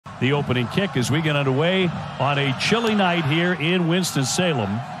the opening kick as we get underway on a chilly night here in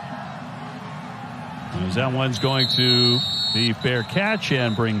Winston-Salem. As that one's going to be fair catch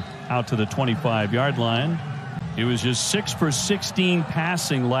and bring out to the 25-yard line. He was just 6 for 16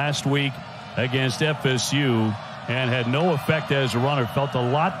 passing last week against FSU and had no effect as a runner. Felt a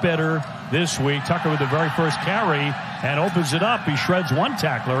lot better this week. Tucker with the very first carry and opens it up. He shreds one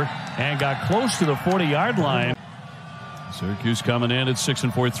tackler and got close to the 40-yard line. Syracuse coming in at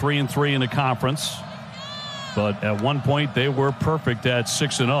 6-4, 3-3 in the conference. But at one point they were perfect at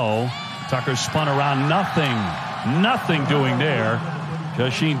 6-0. Tucker spun around, nothing doing there.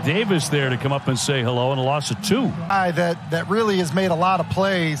 Josheen Davis there to come up and say hello, and a loss of 2. That really has made a lot of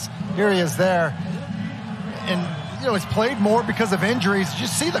plays. Here he is there. And, you know, he's played more because of injuries. You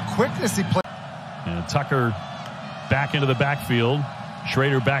see the quickness he played. And Tucker back into the backfield.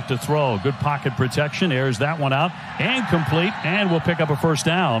 Shrader back to throw. Good pocket protection. Airs that one out. And complete. And will pick up a first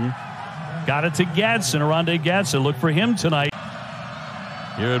down. Got it to Gadsden. Aronde Gadsden. Look for him tonight.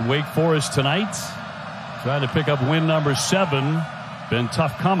 Here at Wake Forest tonight. Trying to pick up win number 7. Been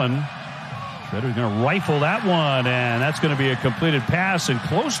tough coming. Shrader's going to rifle that one. And that's going to be a completed pass and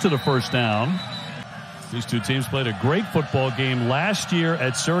close to the first down. These two teams played a great football game last year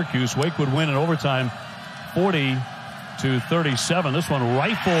at Syracuse. Wake would win in overtime 40-37. This one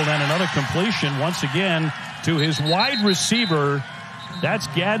rifled and another completion once again to his wide receiver. That's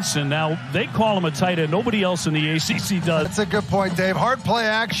Gadsden. Now, they call him a tight end. Nobody else in the ACC does. That's a good point, Dave. Hard play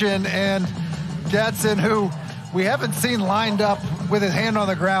action, and Gadsden, who we haven't seen lined up with his hand on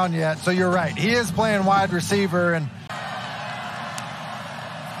the ground yet. So you're right. He is playing wide receiver, and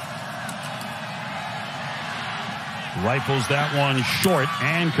rifles that one short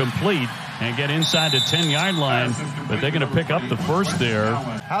and complete and get inside the 10-yard line, but they're going to pick up the first there.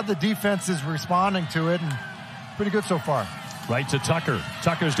 How the defense is responding to it, and pretty good so far. Right to Tucker.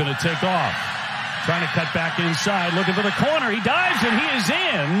 Tucker's going to take off. Trying to cut back inside, looking for the corner. He dives, and he is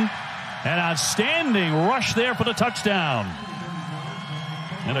in. An outstanding rush there for the touchdown.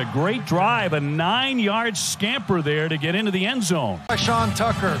 And a great drive, a 9-yard scamper there to get into the end zone. Sean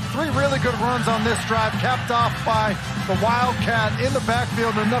Tucker, 3 really good runs on this drive, capped off by the Wildcat in the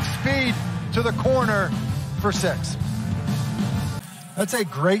backfield, enough speed to the corner for 6. That's a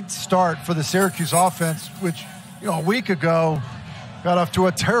great start for the Syracuse offense, which, you know, a week ago got off to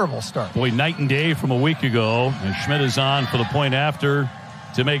a terrible start. Boy, night and day from a week ago. And Schmidt is on for the point after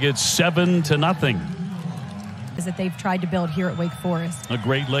to make it 7-0. That they've tried to build here at Wake Forest. A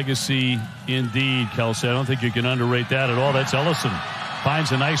great legacy indeed, Kelsey. I don't think you can underrate that at all. That's Ellison.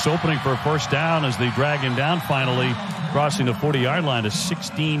 Finds a nice opening for a first down as they drag him down finally, crossing the 40-yard line, a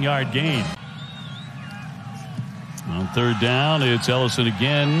 16-yard gain. On third down, it's Ellison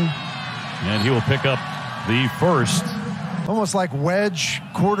again, and he will pick up the first. Almost like wedge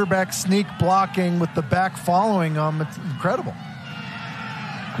quarterback sneak blocking with the back following him. It's incredible.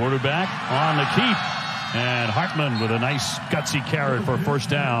 Quarterback on the keep. And Hartman with a nice gutsy carry for a first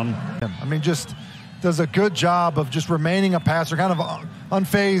down. I mean, just does a good job of just remaining a passer, kind of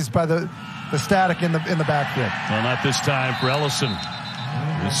unfazed by the static in the backfield. Well, not this time for Ellison.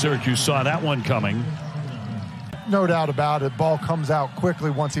 Syracuse saw that one coming. No doubt about it. Ball comes out quickly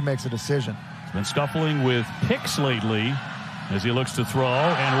once he makes a decision. He's been scuffling with picks lately as he looks to throw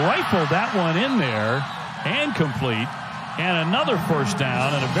and rifled that one in there and complete. And another first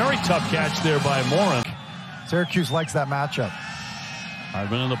down and a very tough catch there by Morin. Syracuse likes that matchup.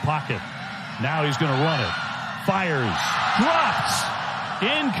 Hartman in the pocket. Now he's going to run it. Fires. Drops.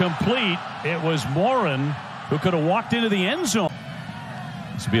 Incomplete. It was Morin who could have walked into the end zone.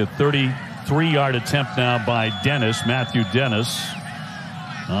 This will be a 33-yard attempt now by Dennis, Matthew Dennis,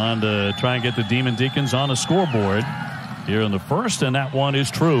 on to try and get the Demon Deacons on the scoreboard here in the first, and that one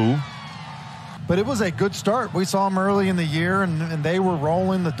is true. But it was a good start. We saw them early in the year, and they were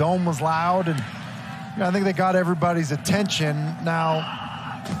rolling. The dome was loud, and you know, I think they got everybody's attention. Now,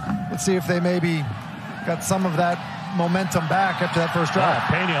 let's see if they maybe got some of that momentum back after that first drive.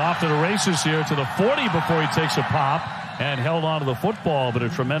 Pena off to the races here to the 40 before he takes a pop and held onto the football, but a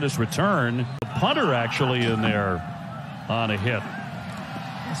tremendous return. The punter actually in there on a hit.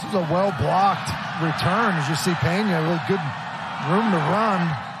 This was a well-blocked return. As you see, Pena, really good room to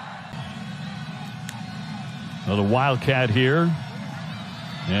run. Another Wildcat here.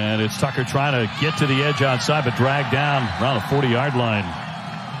 And it's Tucker trying to get to the edge outside, but dragged down around the 40-yard line.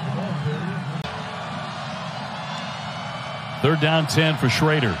 Third down 10 for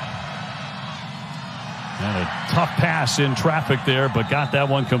Shrader. And a tough pass in traffic there, but got that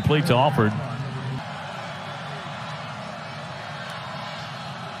one complete to Alford.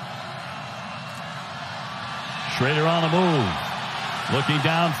 Shrader on the move. Looking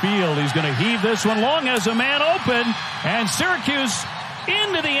downfield, he's going to heave this one long as a man open, and Syracuse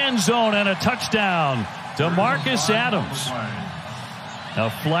into the end zone and a touchdown to Marcus Adams. A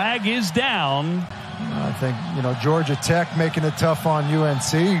flag is down. I think, Georgia Tech making it tough on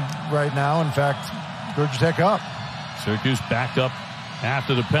UNC right now. In fact, Georgia Tech up. Syracuse back up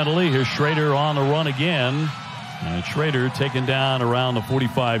after the penalty. Here's Shrader on the run again. And Shrader taken down around the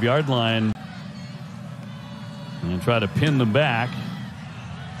 45-yard line. And try to pin them back.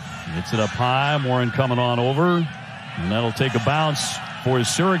 Gets it up high. Warren coming on over. And that'll take a bounce for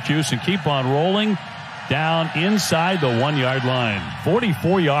Syracuse and keep on rolling down inside the 1-yard line.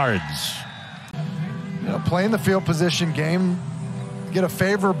 44 yards. Playing the field position game, get a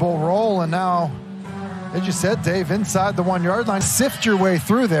favorable roll, and now, as you said, Dave, inside the 1-yard line, sift your way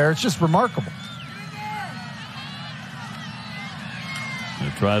through there. It's just remarkable.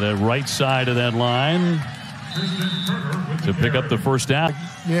 They'll try that right side of that line to pick up the first down.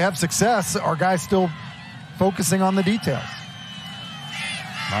 You have success. Our guy's still focusing on the details.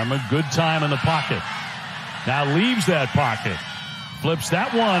 Hartman, good time in the pocket. Now leaves that pocket. Flips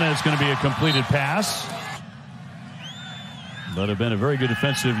that one, and it's going to be a completed pass. But have been a very good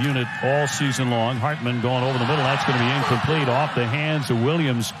defensive unit all season long. Hartman going over the middle. That's going to be incomplete, off the hands of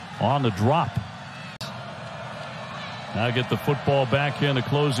Williams on the drop. Now get the football back in the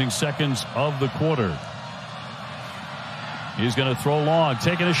closing seconds of the quarter. He's going to throw long,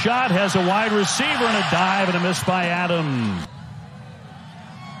 taking a shot, has a wide receiver and a dive and a miss by Adams.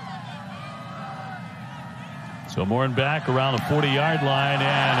 So Morin back around the 40-yard line,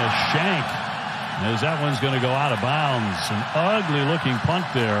 and a shank as that one's going to go out of bounds. An ugly looking punt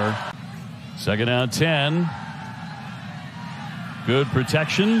there. Second down 10. Good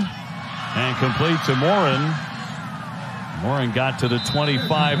protection and complete to Morin. Morin got to the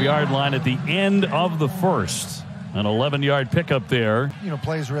 25-yard line at the end of the first. An 11-yard pickup there.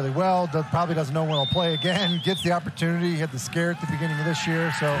 Plays really well. Probably doesn't know when he'll play again. Gets the opportunity. He had the scare at the beginning of this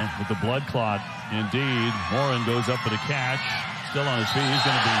year. So with the blood clot, indeed. Morin goes up for the catch. Still on his feet. He's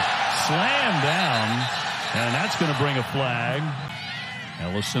going to be slammed down, and that's going to bring a flag.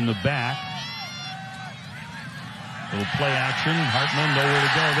 Ellis in the back. Little play action. Hartman nowhere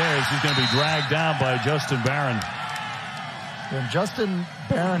to go there as he's going to be dragged down by Justin Barron. And Justin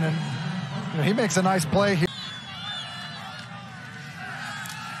Barron, he makes a nice play here.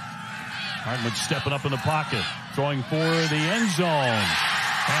 Hartman stepping up in the pocket, throwing for the end zone.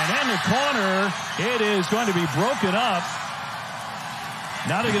 And in the corner, it is going to be broken up.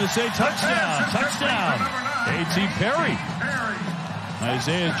 Now they're going to say touchdown, touchdown. A.T. Perry.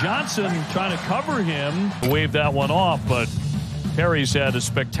 Isaiah Johnson trying to cover him. Waved that one off, but Perry's had a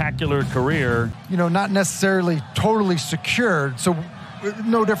spectacular career. Not necessarily totally secured, so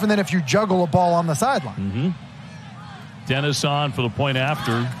no different than if you juggle a ball on the sideline. Dennis on for the point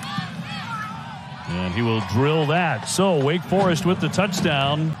after. And he will drill that. So Wake Forest with the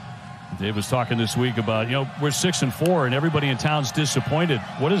touchdown. Dave was talking this week about, we're 6-4 and everybody in town's disappointed.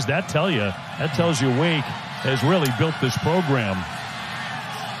 What does that tell you? That tells you Wake has really built this program.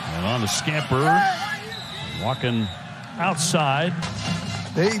 And on the scamper, walking outside.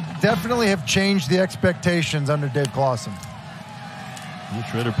 They definitely have changed the expectations under Dave Clawson.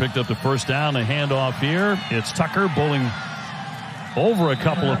 Shrader picked up the first down. A handoff here. It's Tucker bowling over a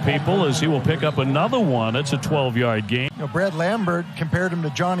couple of people as he will pick up another one. It's a 12-yard gain. Brad Lambert compared him to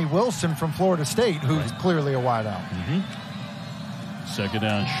Johnny Wilson from Florida State, who's clearly a wideout. Second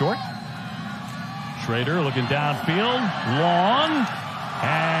down short. Shrader looking downfield. Long.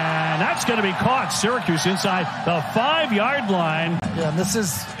 And that's going to be caught. Syracuse inside the 5-yard line. Yeah, and this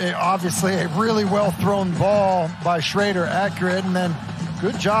is obviously a really well-thrown ball by Shrader. Accurate, and then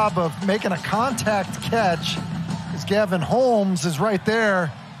good job of making a contact catch. Gavin Holmes is right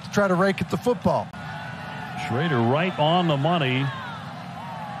there to try to rake at the football. Shrader right on the money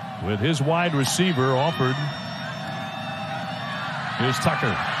with his wide receiver offered. Here's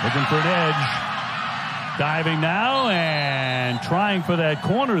Tucker looking for an edge. Diving now and trying for that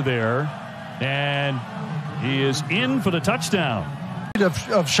corner there. And he is in for the touchdown.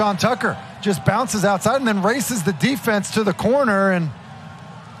 Of Sean Tucker. Just bounces outside and then races the defense to the corner. And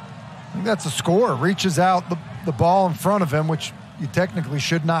I think that's a score. Reaches out the ball in front of him, which you technically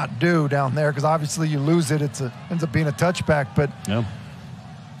should not do down there because obviously you lose it. Ends up being a touchback. But yeah.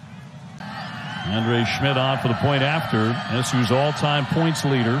 Andre Schmidt on for the point after. SU's all-time points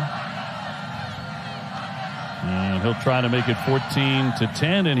leader. And he'll try to make it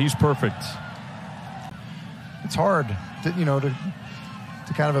 14-10, and he's perfect. It's hard to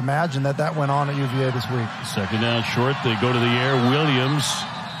kind of imagine that went on at UVA this week. Second down short. They go to the air. Williams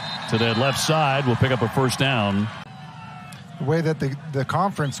to that left side will pick up a first down. the way that the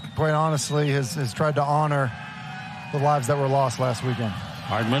conference, quite honestly, has tried to honor the lives that were lost last weekend.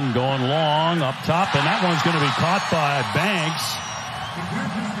 Hartman going long up top, and that one's going to be caught by Banks.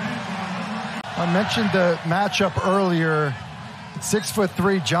 I mentioned the matchup earlier.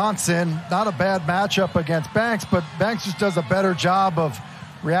 6'3" Johnson, not a bad matchup against Banks, but Banks just does a better job of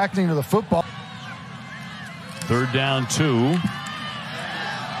reacting to the football. 3rd down 2.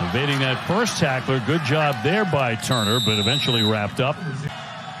 Evading that first tackler. Good job there by Turner, but eventually wrapped up.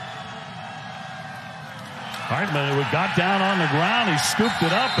 Hartman, who got down on the ground, he scooped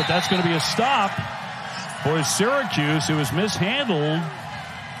it up, but that's going to be a stop for Syracuse, who was mishandled.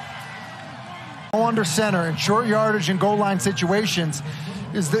 Under center in short yardage and goal line situations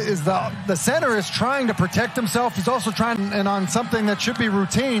the center is trying to protect himself. He's also trying, and on something that should be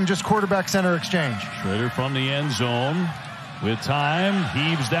routine, just quarterback center exchange. Shrader from the end zone with time,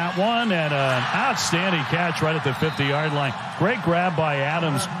 heaves that one, and an outstanding catch right at the 50-yard line. Great grab by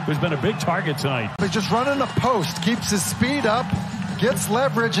Adams, who's been a big target tonight. He's just running the post, keeps his speed up, gets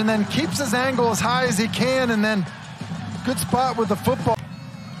leverage, and then keeps his angle as high as he can, and then good spot with the football.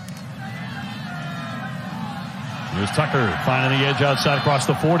 Here's Tucker finding the edge outside across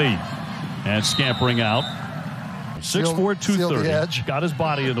the 40 and scampering out. 6'4", 230. Got his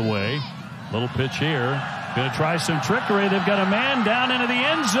body in the way. Little pitch here. Going to try some trickery. They've got a man down into the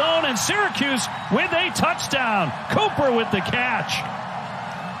end zone, and Syracuse with a touchdown. Cooper with the catch.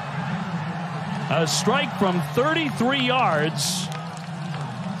 A strike from 33 yards,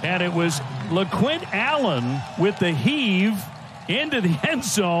 and it was LaQuint Allen with the heave into the end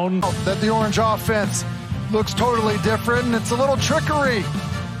zone. That the Orange offense looks totally different, and it's a little trickery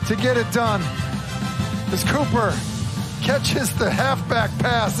to get it done as Cooper catches the halfback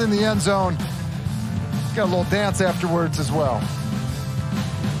pass in the end zone. Got a little dance afterwards as well.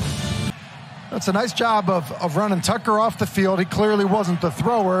 That's a nice job of running Tucker off the field. He clearly wasn't the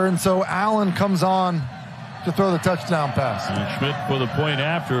thrower, and so Allen comes on to throw the touchdown pass. And Schmidt for the point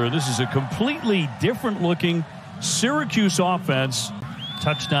after. This is a completely different looking Syracuse offense.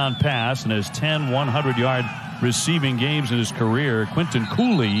 Touchdown pass, and has 10 100-yard receiving games in his career. Quentin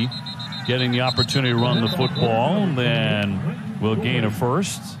Cooley getting the opportunity to run the football, then will gain a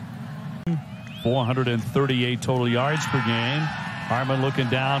first. 438 total yards per game. Hartman looking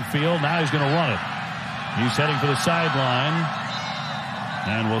downfield. Now he's going to run it. He's heading for the sideline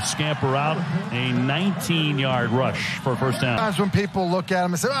and will scamper out a 19-yard rush for a first down. Sometimes when people look at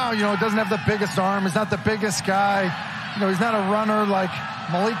him and say, oh, he doesn't have the biggest arm, he's not the biggest guy, he's not a runner like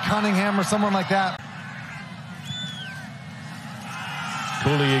Malik Cunningham or someone like that.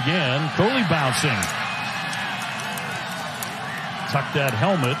 Cooley again. Cooley bouncing. Tucked that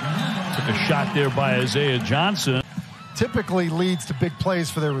helmet. Took a shot there by Isaiah Johnson. Typically leads to big plays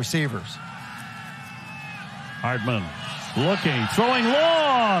for their receivers. Hartman looking, throwing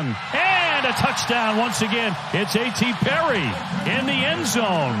long, and a touchdown once again. It's A.T. Perry in the end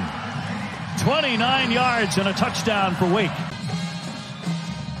zone. 29 yards and a touchdown for Wake.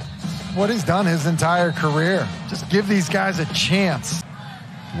 What he's done his entire career. Just give these guys a chance.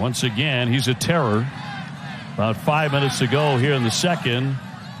 Once again, he's a terror. About 5 minutes to go here in the second,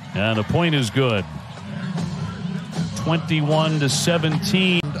 and the point is good.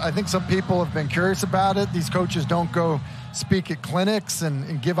 21-17. I think some people have been curious about it. These coaches don't go speak at clinics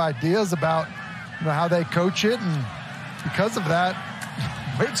and give ideas about how they coach it, and because of that,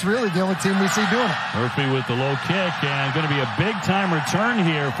 Wake's really the only team we see doing it. Murphy with the low kick, and going to be a big-time return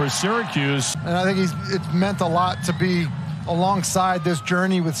here for Syracuse. And I think it's meant a lot to be alongside this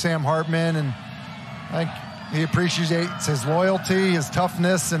journey with Sam Hartman, and I think he appreciates his loyalty, his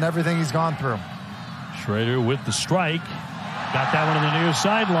toughness, and everything he's gone through. Shrader with the strike. Got that one on the near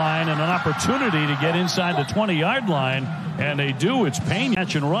sideline, and an opportunity to get inside the 20-yard line, and they do. It's Payne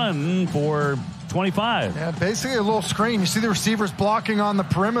catch and run for 25. Yeah, basically a little screen. You see the receivers blocking on the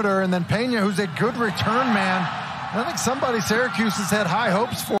perimeter, and then Pena, who's a good return man. I think somebody Syracuse has had high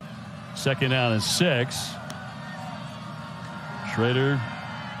hopes for. 2nd down and 6. Shrader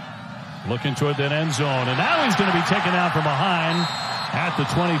looking toward that end zone, and now he's going to be taken out from behind at the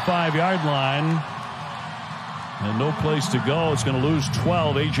 25-yard line. And no place to go. It's going to lose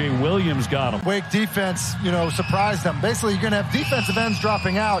 12. A.J. Williams got him. Wake defense, surprised them. Basically, you're going to have defensive ends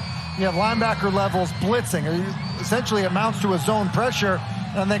dropping out. You have linebacker levels blitzing. Essentially, it amounts to a zone pressure.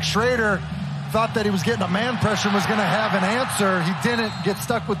 And I think Shrader thought that he was getting a man pressure and was going to have an answer. He didn't get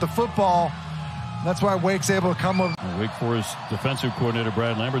stuck with the football. That's why Wake's able to come over. Wake Forest defensive coordinator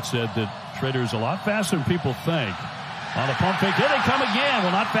Brad Lambert said that Shrader is a lot faster than people think. On the pump fake, here they come again.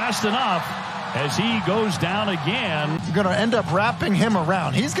 Well, not fast enough as he goes down again. You're going to end up wrapping him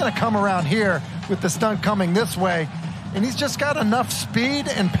around. He's going to come around here with the stunt coming this way. and he's just got enough speed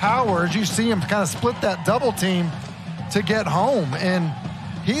and power, as you see him kind of split that double team, to get home. And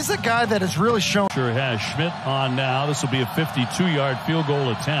he's a guy that has really shown. Sure has Schmidt on now. This will be a 52-yard field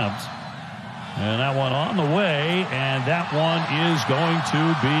goal attempt. And that one on the way, and that one is going to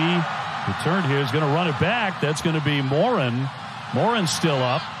be returned here. He's going to run it back. That's going to be Morin. Morin's still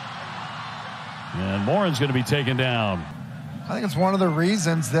up. And Morin's going to be taken down. I think it's one of the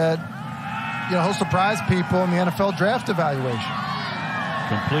reasons that, he'll surprise people in the NFL draft evaluation.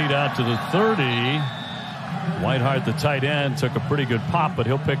 Complete out to the 30. Whitehart, the tight end, took a pretty good pop, but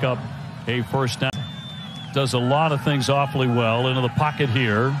he'll pick up a first down. Does a lot of things awfully well. Into the pocket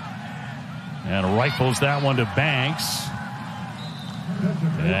here. And rifles that one to Banks.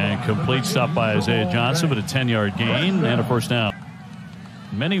 And complete stop by Isaiah Johnson, but a 10-yard gain and a first down.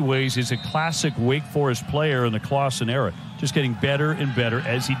 In many ways, he's a classic Wake Forest player in the Clausen era. Just getting better and better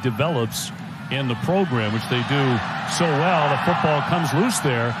as he develops in the program, which they do so well. The football comes loose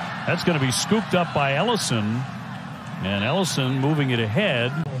there. That's going to be scooped up by Ellison. And Ellison moving it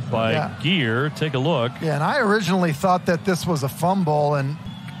ahead by Gear. Take a look. Yeah, and I originally thought that this was a fumble, and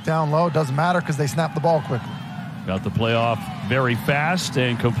down low, it doesn't matter because they snapped the ball quickly. Got the play off very fast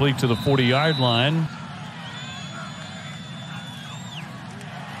and complete to the 40-yard line.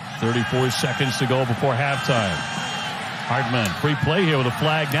 34 seconds to go before halftime. Hartman, free play here with a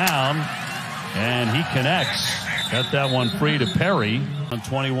flag down, and he connects. Got that one free to Perry on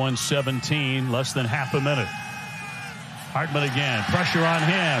 21-17, less than half a minute. Hartman again, pressure on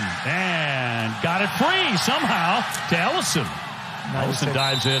him, and got it free somehow to Ellison. Ellison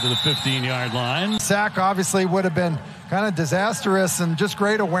dives in to the 15-yard line. Sack obviously would have been kind of disastrous, and just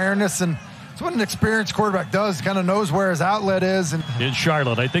great awareness, and it's what an experienced quarterback does. Kind of knows where his outlet is. And in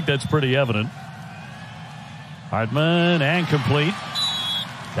Charlotte, I think that's pretty evident. Hartman, and complete.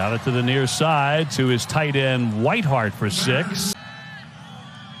 Got it to the near side to his tight end Whitehart for 6.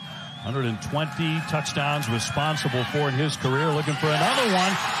 120 touchdowns responsible for in his career. Looking for another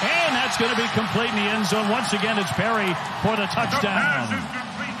one, and that's going to be complete in the end zone. Once again, it's Perry for the touchdown.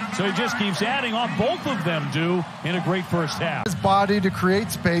 So he just keeps adding on. Both of them do in a great first half. His body to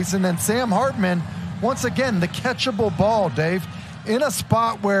create space, and then Sam Hartman, once again, the catchable ball, Dave, in a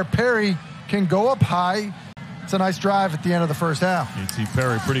spot where Perry can go up high. It's a nice drive at the end of the first half. You see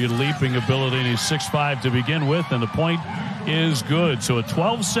Perry, pretty good leaping ability, and he's 6'5" to begin with, and the point is good. So at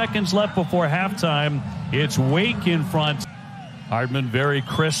 12 seconds left before halftime, it's Wake in front. Hartman very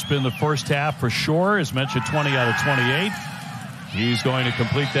crisp in the first half for sure. As mentioned, 20 out of 28. He's going to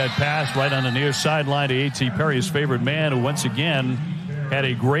complete that pass right on the near sideline to A.T. Perry, his favorite man, who once again had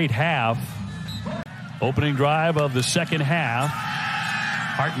a great half. Opening drive of the second half.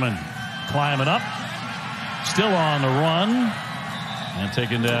 Hartman climbing up. Still on the run. And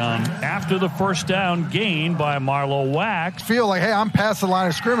taken down after the first down gain by Marlowe Wax. Feel like, hey, I'm past the line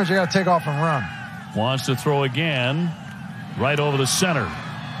of scrimmage. I got to take off and run. Wants to throw again. Right over the center.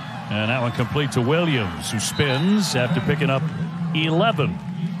 And that one complete to Williams, who spins after picking up 11.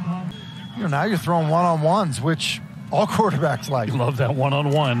 Now you're throwing one-on-ones, which all quarterbacks like. You love that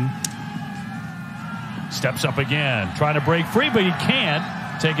one-on-one. Steps up again. Trying to break free, but he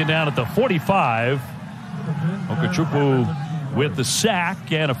can't. Taken down at the 45. Okechukwu with the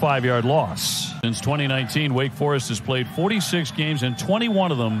sack and a 5-yard loss. Since 2019, Wake Forest has played 46 games, and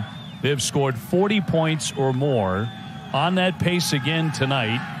 21 of them they've scored 40 points or more. On that pace again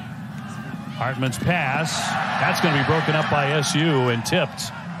tonight. Hartman's pass, that's going to be broken up by SU and tipped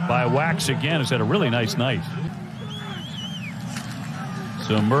by Wax again. Has had a really nice night.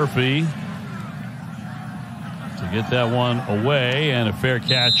 So Murphy to get that one away, and a fair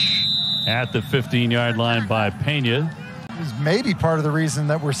catch at the 15-yard line by Pena. Is maybe part of the reason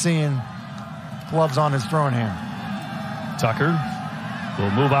that we're seeing gloves on his throwing hand. Tucker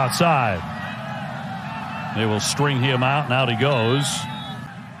will move outside. They will string him out, and out he goes.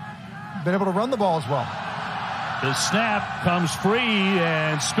 Been able to run the ball as well. The snap comes free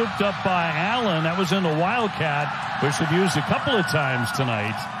and scooped up by Allen. That was in the Wildcat, which they've used a couple of times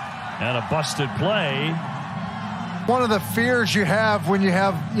tonight. And a busted play. One of the fears you have when you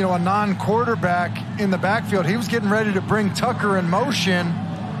have, a non-quarterback in the backfield, he was getting ready to bring Tucker in motion,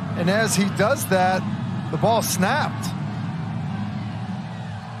 and as he does that, the ball snapped.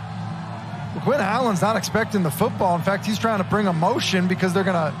 Quinn Allen's not expecting the football. In fact, he's trying to bring a motion because they're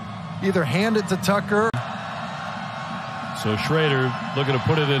going to either hand it to Tucker. So Shrader looking to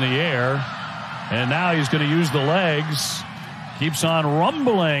put it in the air, and now he's going to use the legs. Keeps on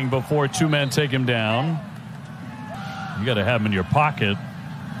rumbling before two men take him down. You got to have him in your pocket.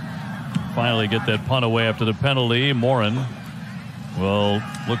 Finally get that punt away after the penalty. Morin will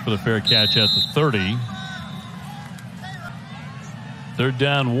look for the fair catch at the 30. 3rd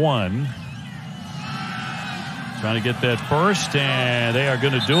down 1. Trying to get that first, and they are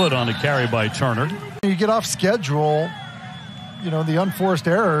going to do it on the carry by Turner. You get off schedule, the unforced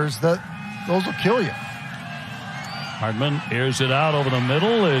errors, those will kill you. Hartman airs it out over the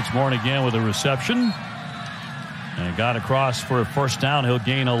middle. It's Moore again with a reception. And got across for a first down. He'll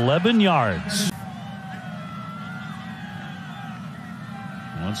gain 11 yards.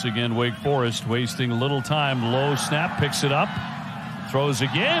 Once again, Wake Forest wasting a little time. Low snap, picks it up. Throws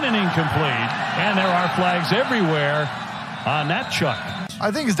again and incomplete. And there are flags everywhere on that Chuck.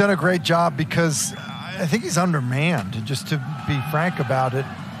 I think he's done a great job because I think he's undermanned, just to be frank about it.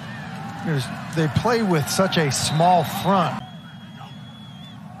 They play with such a small front.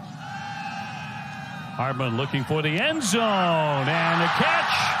 Hartman looking for the end zone, and the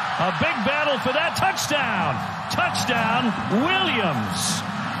catch. A big battle for that touchdown. Touchdown, Williams.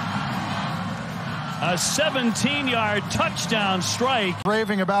 A 17-yard touchdown strike.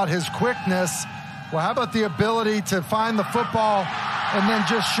 Raving about his quickness. Well, how about the ability to find the football and then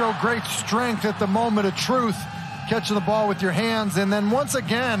just show great strength at the moment of truth, catching the ball with your hands. And then once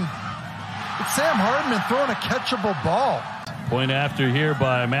again, it's Sam Hartman throwing a catchable ball. Point after here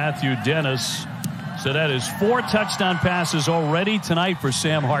by Matthew Dennis. So that is 4 touchdown passes already tonight for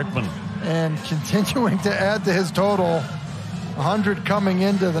Sam Hartman. And continuing to add to his total, 100 coming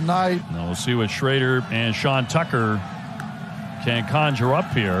into the night. Now we'll see what Shrader and Sean Tucker can conjure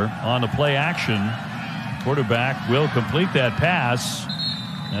up here on the play action. Quarterback will complete that pass.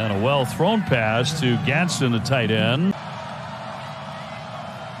 And a well-thrown pass to Gadsden, the tight end.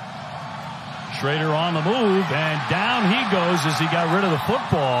 Shrader on the move, and down he goes as he got rid of the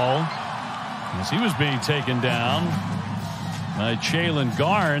football. As he was being taken down by Jalen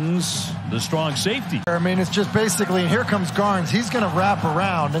Garnes, the strong safety. I mean, it's just basically, and here comes Garnes. He's going to wrap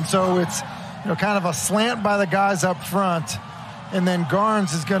around, and so it's kind of a slant by the guys up front, and then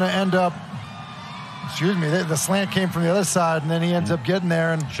Garnes is going to end up. Excuse me, the slant came from the other side, and then he ends up getting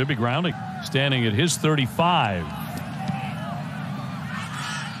there and should be grounding. Standing at his 35,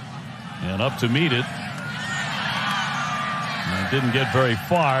 and up to meet it. Didn't get very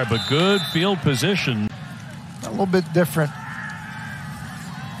far, but good field position. A little bit different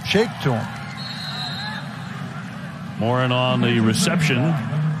shake to him. Morin on the reception,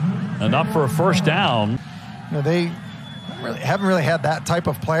 and up for a first down. They haven't really had that type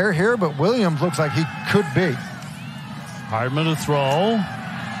of player here, but Williams looks like he could be. Hartman to throw.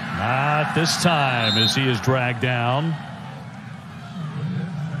 Not this time as he is dragged down.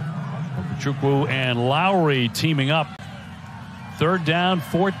 Chukwu and Lowry teaming up. 3rd down,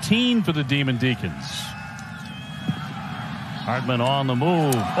 14 for the Demon Deacons. Hartman on the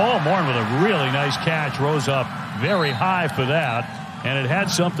move. Oh, Morin with a really nice catch. Rose up very high for that, and it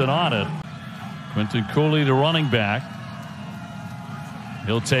had something on it. Quentin Cooley, the running back.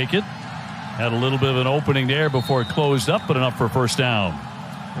 He'll take it. Had a little bit of an opening there before it closed up, but enough for a first down.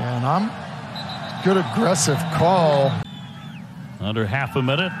 And good aggressive call. Under half a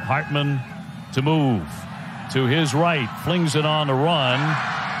minute, Hartman to move. To his right, flings it on the run,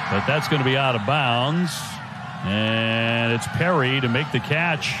 but that's going to be out of bounds. And it's Perry to make the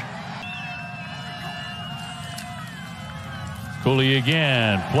catch. Cooley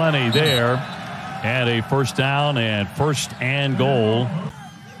again, plenty there. And a first down and 1st and goal.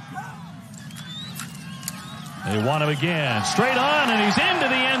 They want him again. Straight on, and he's into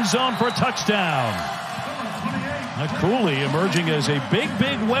the end zone for a touchdown. Cooley emerging as a big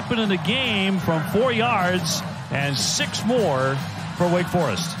weapon in the game from 4 yards and 6 more for Wake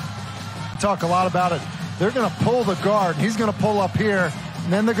Forest. Talk a lot about it. They're going to pull the guard. He's going to pull up here,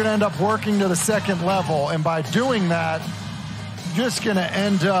 and then they're going to end up working to the 2nd level. And by doing that, you're just going to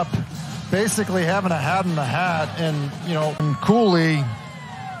end up basically having a hat in the hat. And, and Cooley,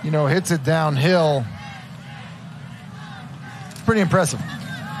 hits it downhill. Pretty impressive.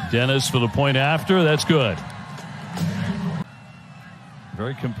 Dennis for the point after. That's good.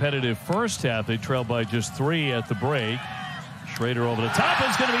 Very competitive first half. They trailed by just 3 at the break. Shrader over the top.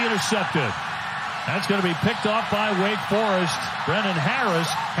 It's going to be intercepted. That's going to be picked off by Wake Forest. Brendan Harris.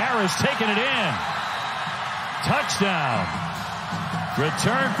 Harris taking it in. Touchdown.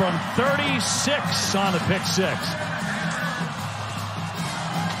 Return from 36 on the pick 6.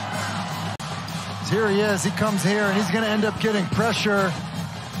 Here he is. He comes here, and he's going to end up getting pressure.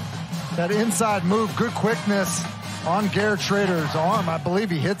 That inside move, good quickness on Garret Shrader's arm. I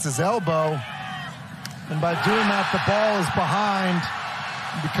believe he hits his elbow. And by doing that, the ball is behind.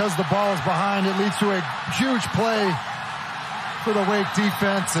 Because the ball is behind, it leads to a huge play for the Wake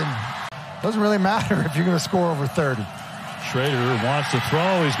defense. And it doesn't really matter if you're going to score over 30. Shrader wants to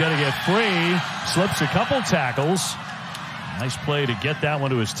throw. He's got to get free. Slips a couple tackles. Nice play to get that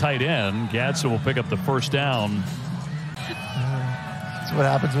one to his tight end. Gadsden will pick up the first down. That's what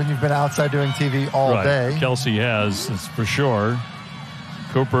happens when you've been outside doing TV all day. Kelsey has, that's for sure.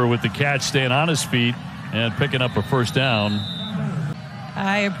 Cooper with the catch, staying on his feet and picking up a first down.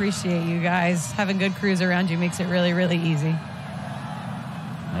 I appreciate you guys. Having good crews around you makes it really, really easy.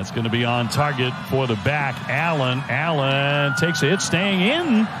 That's going to be on target for the back. Allen takes a hit, staying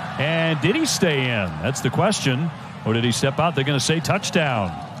in. And did he stay in? That's the question. Or did he step out? They're going to say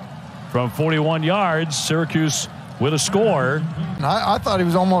touchdown. From 41 yards, Syracuse with a score. And I thought he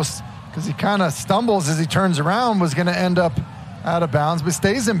was almost, because he kind of stumbles as he turns around, was going to end up out of bounds, but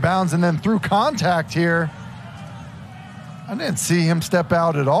stays in bounds, and then through contact here, I didn't see him step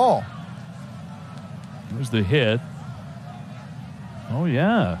out at all. There's the hit. Oh,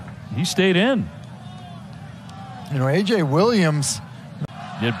 yeah. He stayed in. You know, A.J. Williams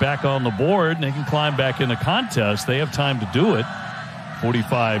get back on the board, and they can climb back in the contest. They have time to do it.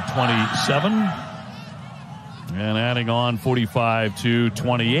 45-27. And adding on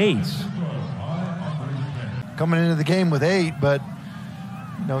 45-28. Coming into the game with 8, but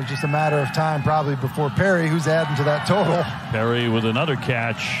you know, just a matter of time probably before Perry, who's adding to that total. Perry with another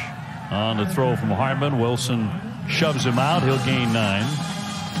catch on the throw from Hartman. Wilson shoves him out. He'll gain 9.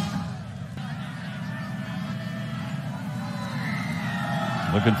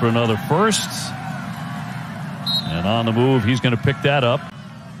 Looking for another first. And on the move, he's going to pick that up.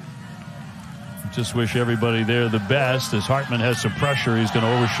 Just wish everybody there the best. As Hartman has some pressure, he's going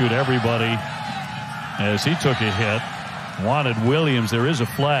to overshoot everybody as he took a hit. Wanted Williams. There is a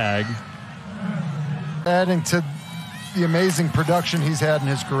flag. Adding to the amazing production he's had in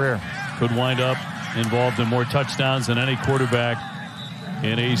his career. Could wind up involved in more touchdowns than any quarterback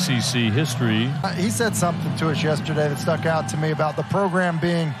in ACC history. He said something to us yesterday that stuck out to me about the program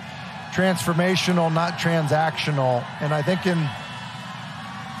being transformational, not transactional. And I think in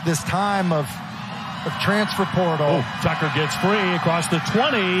this time of transfer portal. Oh, Tucker gets free across the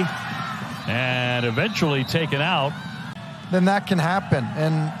 20 and eventually taken out. Then that can happen,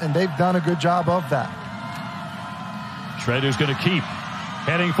 and they've done a good job of that. Shrader's going to keep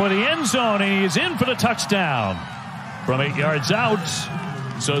heading for the end zone, and he is in for the touchdown from 8 yards out.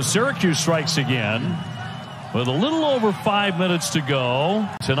 So Syracuse strikes again with a little over 5 minutes to go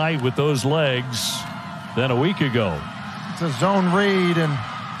tonight with those legs than a week ago. It's a zone read, and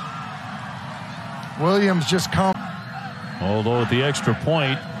Williams just come. Although at the extra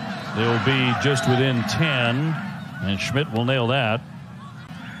point, they'll be just within 10, and Schmidt will nail that.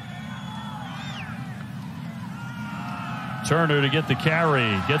 Turner to get the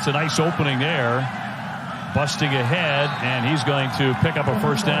carry. Gets a nice opening there. Busting ahead, and he's going to pick up a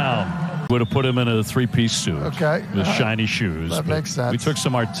first down. Would have put him in a 3-piece suit. Okay. With shiny shoes. That makes sense. We took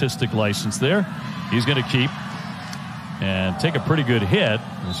some artistic license there. He's going to keep and take a pretty good hit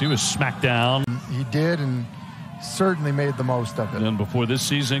as he was smacked down. He did, and certainly made the most of it. And before this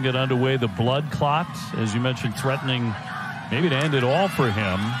season got underway, the blood clot, as you mentioned, threatening maybe to end it all for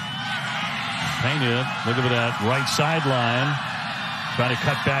him. Pena, look at that right sideline, trying to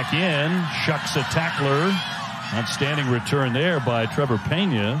cut back in, shucks a tackler. Outstanding return there by Trevor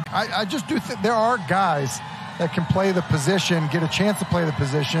Pena. I just do think there are guys that can play the position, get a chance to play the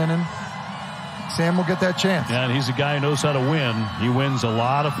position, and Sam will get that chance. Yeah, and he's a guy who knows how to win. He wins a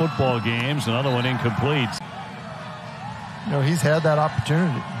lot of football games. Another one incomplete. You know, he's had that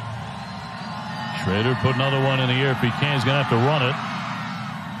opportunity. Shrader put another one in the air if he can. He's going to have to run it.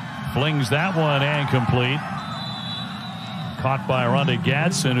 Flings that one incomplete. Caught by Rondé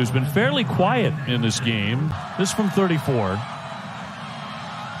Gadsden, who's been fairly quiet in this game. This from 34.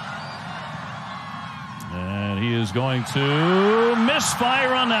 And he is going to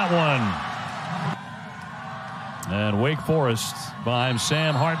misfire on that one. And Wake Forest behind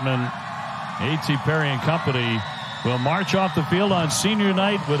Sam Hartman, A.T. Perry and company will march off the field on senior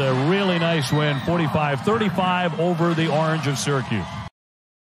night with a really nice win, 45-35 over the Orange of Syracuse.